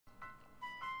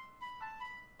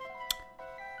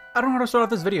I don't know how to start off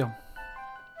this video.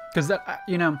 Because,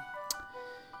 you know,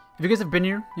 if you guys have been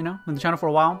here, you know, on the channel for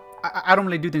a while, I don't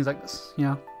really do things like this, you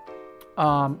know.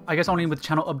 I guess only with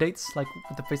channel updates, like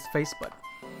with the face-to-face, but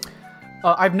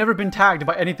I've never been tagged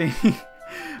by anything,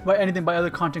 by other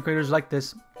content creators like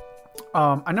this.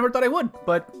 I never thought I would,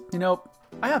 but, you know,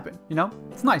 I have been, you know.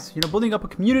 It's nice, you know, building up a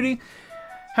community,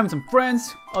 having some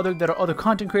friends, that are other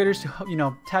content creators to, you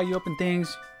know, tag you up in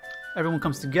things. Everyone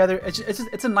comes together.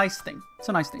 It's a nice thing. It's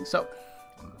a nice thing. So,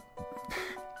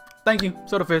 thank you,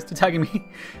 SodaFist, for tagging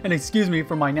me, and excuse me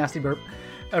for my nasty burp,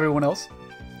 everyone else.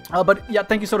 But yeah,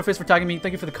 thank you, SodaFist, for tagging me.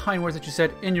 Thank you for the kind words that you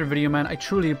said in your video, man. I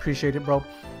truly appreciate it, bro.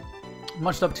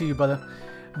 Much love to you, brother.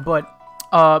 But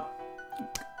I'm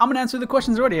gonna answer the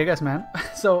questions already, I guess, man.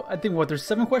 So I think there's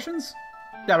 7 questions.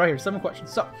 Yeah, right here, 7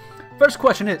 questions. So, first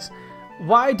question is,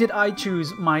 why did I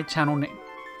choose my channel name?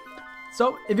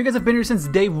 So, if you guys have been here since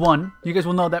day 1, you guys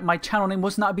will know that my channel name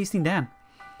was not Beasting Dan.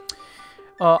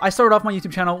 I started off my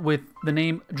YouTube channel with the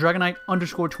name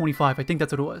Dragonite_25. I think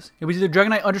that's what it was. It was either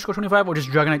Dragonite_25 or just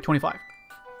Dragonite25.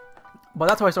 But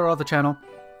that's how I started off the channel.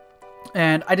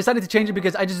 And I decided to change it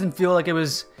because I just didn't feel like it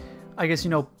was, I guess, you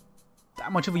know,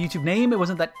 that much of a YouTube name. It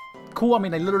wasn't that cool. I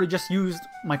mean, I literally just used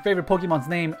my favorite Pokemon's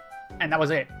name, and that was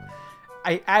it.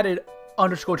 I added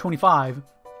 _25,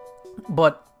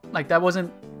 but like that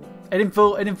wasn't. It didn't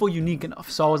feel unique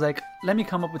enough. So I was like, let me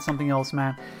come up with something else,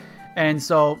 man. And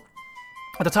so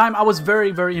at the time, I was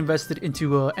very, very invested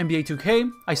into NBA 2K.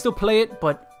 I still play it,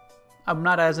 but I'm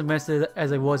not as invested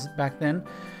as I was back then.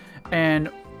 And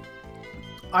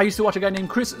I used to watch a guy named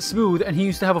Chris Smooth, and he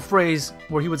used to have a phrase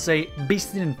where he would say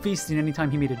 "beasting and feasting" anytime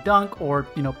he made a dunk or,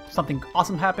 you know, something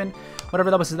awesome happened.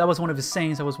 Whatever, that was one of his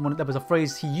sayings. That was a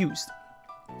phrase he used.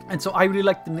 And so I really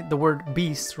liked the word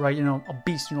beast, right? You know, a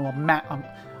beast, you know, a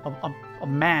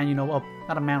man, you know,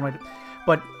 not a man, right?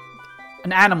 But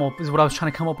an animal is what I was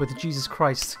trying to come up with. Jesus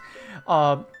Christ.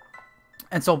 And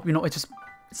so, you know, it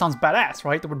sounds badass,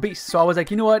 right? The word beast. So I was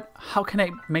like, you know what? How can I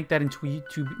make that into a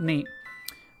YouTube name?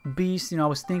 Beast, you know, I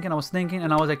was thinking,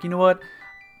 and I was like, you know what?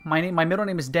 My middle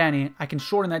name is Danny. I can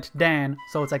shorten that to Dan.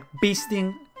 So it's like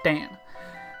Beasting Dan.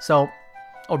 So,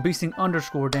 or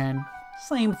Beasting_Dan.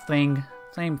 Same thing.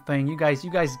 Same thing. You guys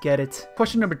get it.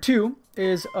 Question number 2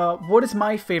 is, what is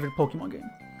my favorite Pokemon game?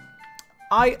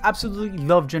 I absolutely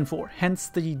love Gen 4. Hence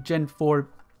the Gen 4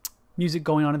 music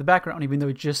going on in the background, even though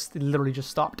it literally just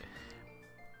stopped.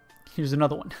 Here's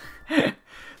another one.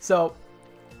 So,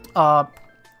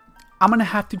 I'm gonna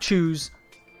have to choose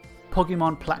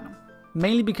Pokemon Platinum,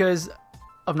 mainly because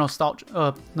of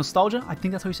nostalgia. Nostalgia? I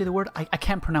think that's how you say the word. I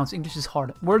can't pronounce. English is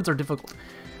hard. Words are difficult.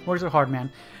 Words are hard,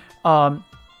 man.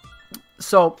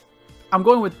 So I'm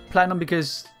going with Platinum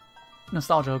because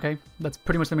nostalgia, okay? That's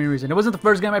pretty much the main reason. It wasn't the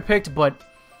first game I picked, but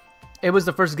it was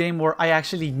the first game where I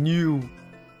actually knew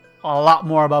a lot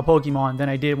more about Pokemon than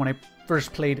I did when I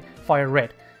first played Fire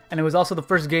Red. And it was also the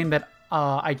first game that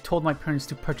I told my parents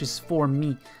to purchase for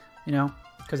me, you know?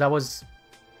 Because I was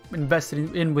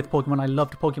invested in with Pokemon. I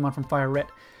loved Pokemon from Fire Red.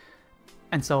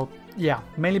 And so, yeah,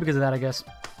 mainly because of that, I guess.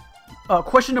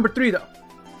 Question number 3,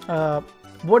 though.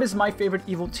 What is my favorite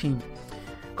evil team?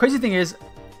 Crazy thing is,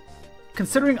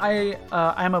 considering I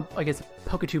am I guess, a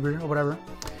Poketuber or whatever,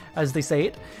 as they say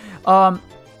it, I'm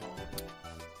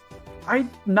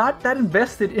not that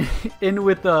invested in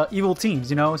with evil teams,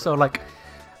 you know. So like,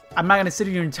 I'm not gonna sit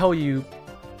here and tell you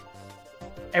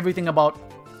everything about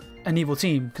an evil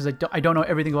team because I don't know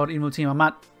everything about an evil team. I'm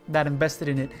not that invested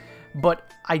in it. But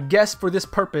I guess for this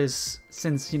purpose,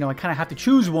 since, you know, I kind of have to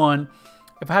choose one,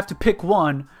 if I have to pick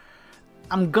one,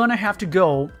 I'm gonna have to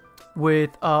go with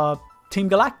Team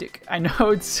Galactic. I know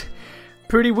it's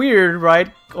pretty weird,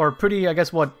 right? Or pretty, I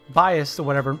guess, biased or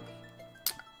whatever,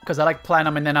 because I like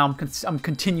Platinum and then I'm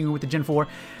continuing with the Gen 4.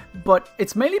 But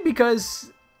it's mainly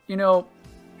because, you know,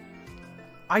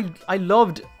 I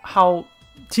loved how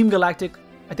Team Galactic,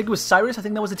 I think it was Cyrus, I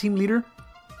think that was the team leader.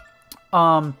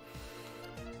 I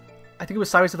think it was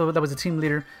Cyrus that was the team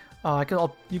leader.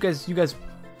 You guys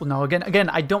will know. Again,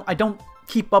 I don't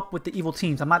keep up with the evil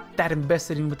teams. I'm not that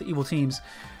invested in with the evil teams.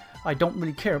 I don't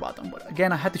really care about them. But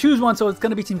again, I had to choose one, so it's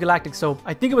gonna be Team Galactic. So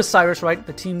I think it was Cyrus, right?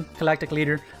 The Team Galactic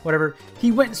leader, whatever.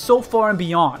 He went so far and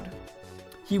beyond.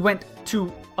 He went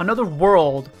to another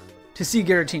world to see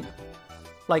Giratina.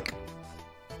 Like,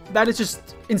 that is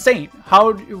just insane.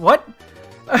 What?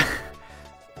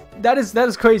 That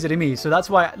is crazy to me. So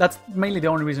that's mainly the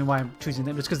only reason why I'm choosing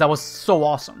them, just because that was so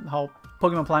awesome. How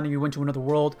Pokemon Platinum, you went to another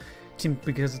world,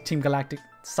 because Team Galactic,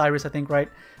 Cyrus, I think, right,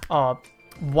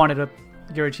 wanted a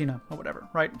Giratina or whatever,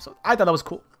 right? So I thought that was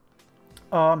cool.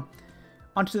 On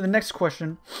to the next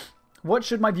question. What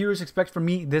should my viewers expect from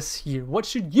me this year? What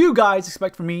should you guys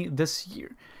expect from me this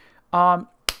year? I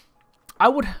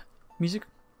would... Music?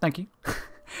 Thank you.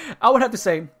 I would have to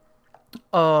say,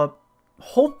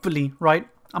 hopefully, right?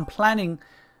 I'm planning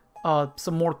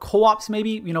some more co-ops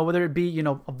maybe, you know, whether it be, you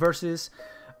know, a versus,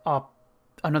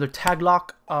 another tag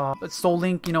lock, Soul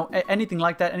Link, you know, anything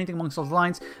like that, anything amongst those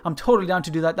lines. I'm totally down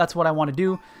to do that. That's what I want to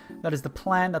do. That is the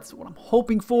plan. That's what I'm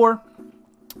hoping for.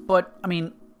 But, I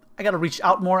mean, I got to reach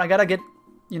out more. I got to get,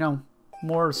 you know,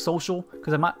 more social.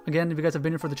 Because I'm not, again, if you guys have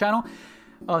been here for the channel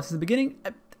since the beginning,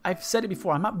 I've said it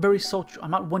before. I'm not very social. I'm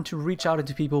not one to reach out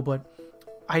to people. But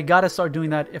I got to start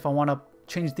doing that if I want to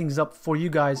change things up for you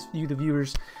guys, you the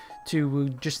viewers, to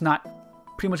just not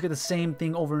pretty much get the same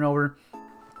thing over and over.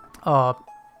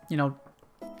 You know,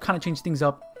 kind of change things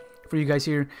up for you guys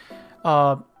here.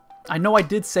 I know I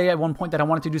did say at one point that I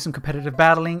wanted to do some competitive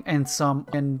battling and some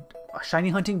shiny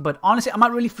hunting, but honestly, I'm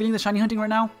not really feeling the shiny hunting right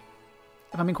now.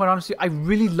 If I'm being quite honest with you, I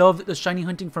really loved the shiny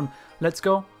hunting from Let's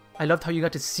Go. I loved how you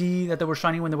got to see that they were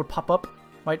shiny when they would pop up,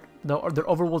 right? Their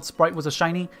overworld sprite was a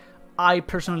shiny. I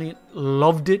personally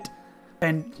loved it.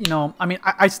 And, you know, I mean,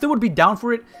 I still would be down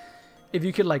for it if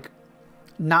you could, like,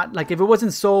 not, like, if it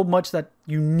wasn't so much that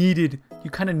you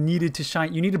kind of needed to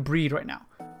shine. You need to breed right now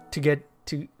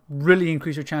to really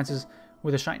increase your chances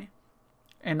with a shiny.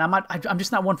 And I'm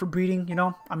just not one for breeding, you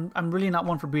know? I'm really not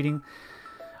one for breeding.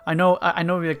 I know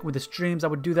like with the streams I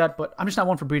would do that, but I'm just not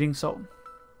one for breeding, so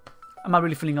I'm not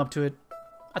really feeling up to it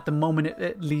at the moment,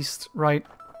 at least, right?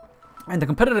 And the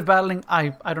competitive battling,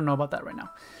 I don't know about that right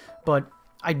now. But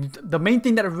the main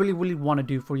thing that I really want to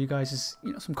do for you guys is,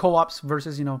 you know, some co-ops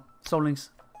versus, you know, Soul Links,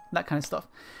 that kind of stuff.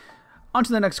 On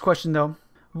to the next question though.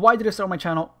 Why did I start my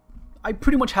channel? I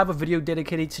pretty much have a video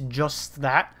dedicated to just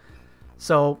that.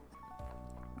 So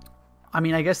I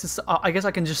mean, I guess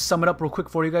I can just sum it up real quick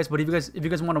for you guys. But if you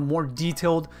guys want a more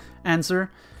detailed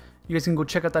answer, you guys can go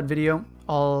check out that video.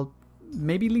 I'll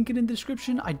maybe link it in the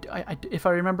description. If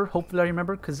I remember, hopefully I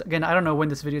remember, because again, I don't know when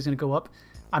this video is gonna go up.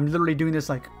 I'm literally doing this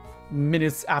like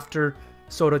minutes after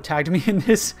Soda tagged me in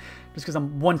this, just because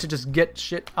I'm one to just get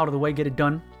shit out of the way, get it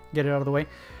done, get it out of the way.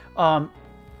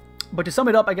 But to sum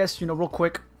it up, I guess, you know, real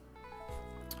quick,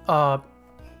 I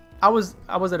was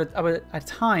at a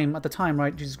time,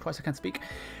 right? Jesus Christ, I can't speak.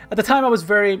 At the time, I was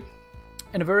in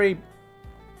a very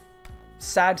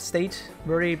sad state,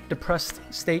 very depressed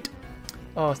state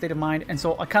of mind, and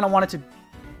so I kind of wanted to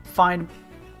find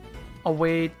a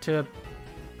way to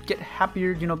get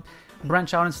happier, you know,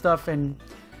 branch out and stuff, and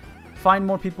find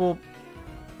more people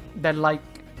that like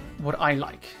what I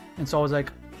like. And so I was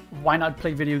like, why not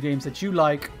play video games that you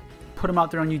like, put them out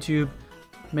there on YouTube.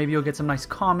 Maybe you'll get some nice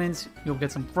comments, you'll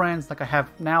get some friends like I have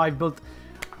now. I've built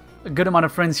a good amount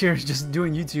of friends here just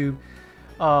doing YouTube.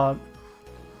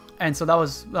 And so that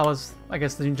was I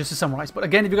guess just to summarize. But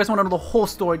again, if you guys want to know the whole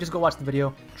story, just go watch the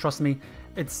video. Trust me,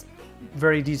 it's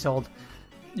very detailed.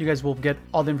 You guys will get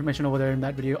all the information over there in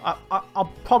that video.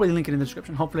 I'll probably link it in the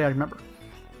description. Hopefully I remember.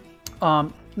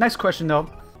 Next question though.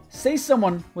 Say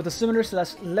someone with a similar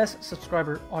 / less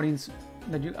subscriber audience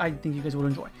that I think you guys will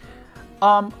enjoy.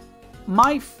 One of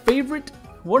my favorite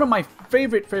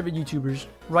YouTubers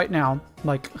right now,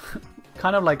 like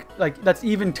kind of like that's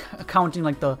even counting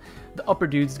like the upper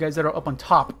dudes, the guys that are up on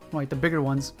top, right, the bigger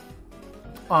ones.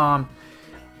 I'm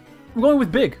going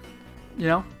with Big, you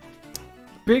know,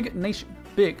 Big Nation,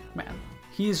 Big man.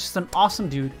 He's just an awesome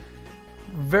dude,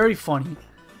 very funny.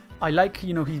 I like,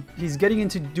 you know, he's getting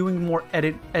into doing more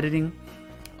editing,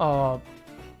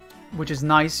 which is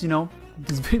nice, you know.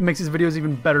 It makes his videos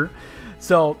even better.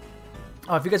 So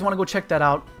if you guys want to go check that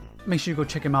out, make sure you go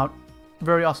check him out.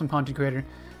 Very awesome content creator.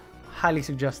 Highly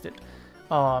suggested.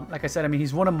 Like I said, I mean,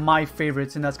 he's one of my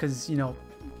favorites, and that's because, you know,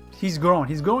 he's growing.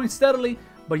 He's growing steadily,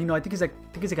 but, you know, I think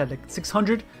he's got like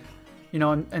 600, you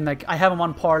know, and like I have him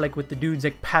on par like with the dudes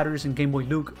like Patters and Game Boy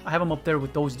Luke. I have him up there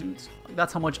with those dudes.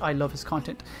 That's how much I love his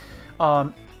content.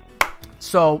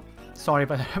 So sorry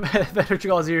if I hurt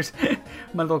you all's ears.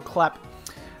 My little clap.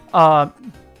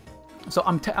 So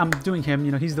I'm doing him,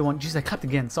 you know, he's the one. Jeez, I clapped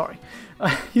again, sorry.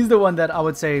 He's the one that I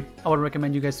would say I would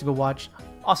recommend you guys to go watch.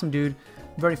 Awesome dude,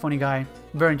 very funny guy,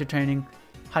 very entertaining,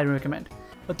 highly recommend.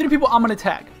 The 3 people I'm gonna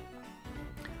tag.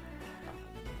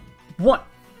 1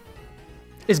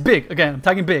 is Big. Again, I'm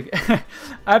tagging Big. I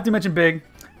have to mention Big.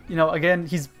 You know, again,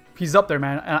 he's up there,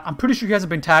 man. And I'm pretty sure he hasn't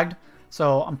been tagged,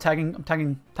 so I'm tagging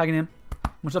him.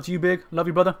 Much love to you, Big. Love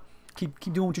you, brother. Keep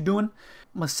doing what you're doing.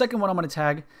 My second one I'm gonna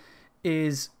tag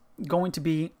is going to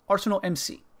be Arsenal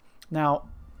MC. Now,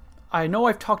 I know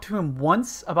I've talked to him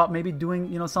once about maybe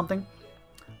doing, you know, something,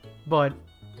 but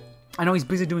I know he's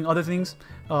busy doing other things,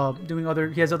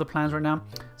 he has other plans right now,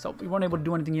 so we weren't able to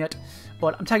do anything yet.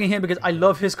 But I'm tagging him because I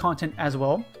love his content as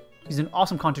well. He's an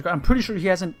awesome content creator. I'm pretty sure he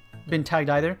hasn't been tagged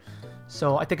either,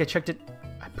 so I think I checked it.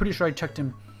 I'm pretty sure I checked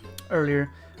him earlier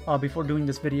before doing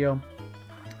this video.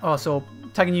 So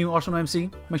tagging you, Arsenal MC.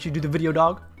 Make sure you do the video,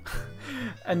 dog.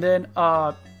 And then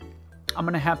I'm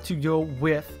gonna have to go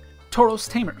with Tauros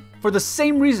Tamer for the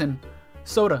same reason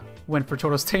Soda went for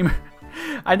Tauros Tamer.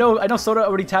 I know Soda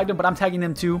already tagged him, but I'm tagging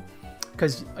them too,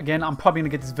 because again, I'm probably gonna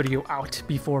get this video out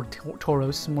before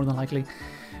Tauros, more than likely.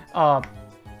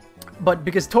 But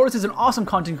because Tauros is an awesome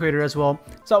content creator as well,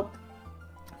 so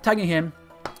tagging him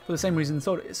for the same reason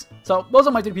Soda is. So those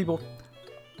are my 3 people,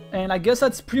 and I guess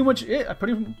that's pretty much it.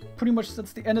 Pretty much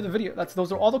that's the end of the video.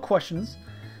 Those are all the questions,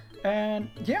 and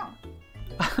yeah.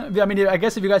 I mean, I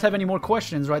guess if you guys have any more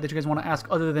questions, right, that you guys want to ask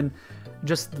other than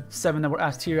just the 7 that were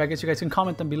asked here, I guess you guys can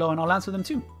comment them below and I'll answer them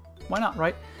too. Why not,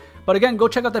 right? But again, go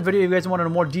check out that video if you guys wanted a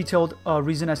more detailed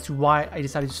reason as to why I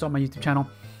decided to start my YouTube channel.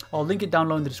 I'll link it down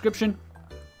below in the description.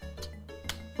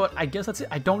 But I guess that's it.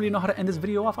 I don't really know how to end this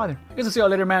video off either. I guess I'll see y'all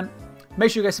later, man.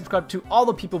 Make sure you guys subscribe to all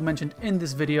the people mentioned in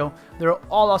this video. They're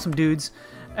all awesome dudes.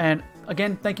 And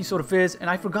again, thank you, Soda Fizz. And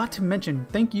I forgot to mention,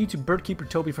 thank you to Birdkeeper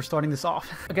Toby for starting this off.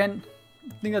 Again,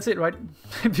 I think that's it, right?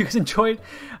 If you guys enjoyed,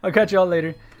 I'll catch y'all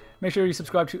later. Make sure you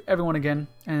subscribe to everyone again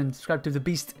and subscribe to the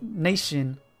Beast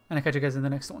Nation. And I'll catch you guys in the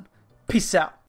next one. Peace out.